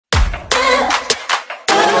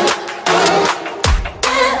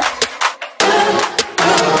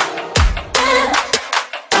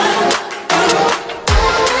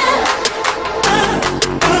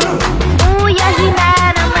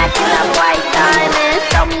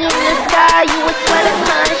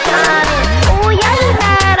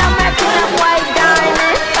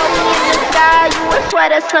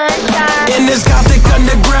In this gothic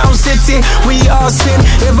underground city, we all sin.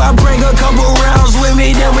 If I bring a couple rounds with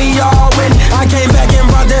me, then we all win. I came back and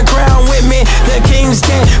brought the crown with me. The king's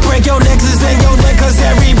can break your nexus and your neck, cause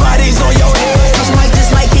everybody's on your head. Just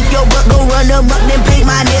might kick your butt, go run them up, then paint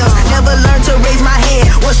my nails. Never learned to raise my hand,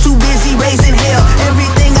 was too busy raising hell.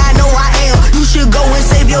 Everything I know I am, you should go and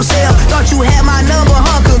save yourself. Thought you had my number,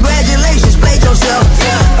 huh? Congratulations, played yourself.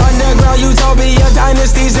 Underground utopia,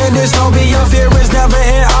 dynasties and dystopia. Fear is never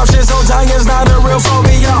an option, so time is not a real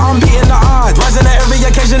phobia. I'm beating the odds, rising to every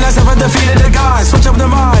occasion. That's ever defeated the gods. Switch up the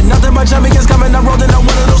mind, nothing but champions coming. I'm rolling up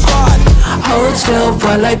one of those squad. Hold still,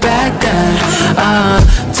 boy, like back then.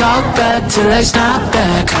 Talk back till I snap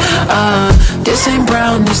back. This ain't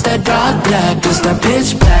brown, it's that dark black. It's that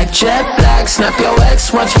pitch black, jet black. Snap your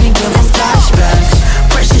ex, watch me give them flashbacks.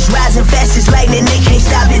 Pressure's rising fast as lightning, they can't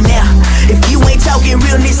stop it now. If you ain't talking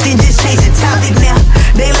realness, then just change the topic now.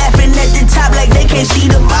 They laughing at the top like they can't see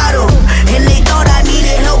the bottom. And they thought I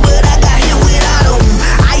needed help, but I got hit without them.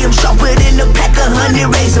 I am sharper than a pack of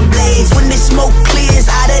 100 razor blades. When the smoke clears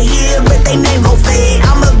out of here, but they name gon' fade.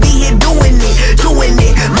 I'ma be here doing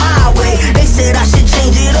it my way. They said I should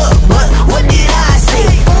change it up, but what did I say?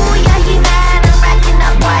 Ooh, yeah, he mad, I'm racking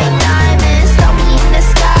up white diamonds. Throw me in the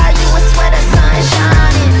sky, you would swear the sun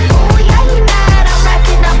shining. Ooh, yeah, he mad, I'm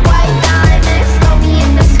racking up white diamonds. Throw me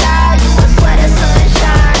in the sky, you would swear the sun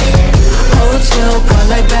shining. Hold still, boy,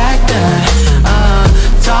 like back then.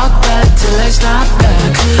 Talk back till I snap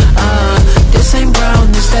back. This ain't brown,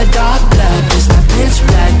 it's that dark black. It's that pitch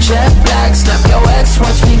black, jet black. Snap your ex,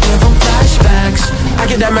 watch me give them flashbacks. I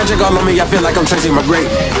get that magic all on me, I feel like I'm chasing my great.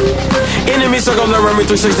 Enemy circle around me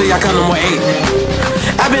 360, I count them with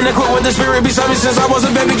 8. I've been equipped with the spirit beside me since I was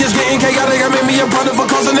a baby. Just getting chaotic, I made me a product for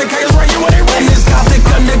causing the chaos. Right, you what it in this gothic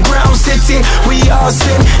underground city, we all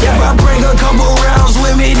sin. If I bring a couple rounds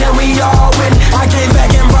with me, then we all win. I came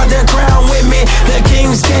back and brought the crown with me. The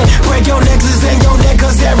king's can break your nexus and your neck.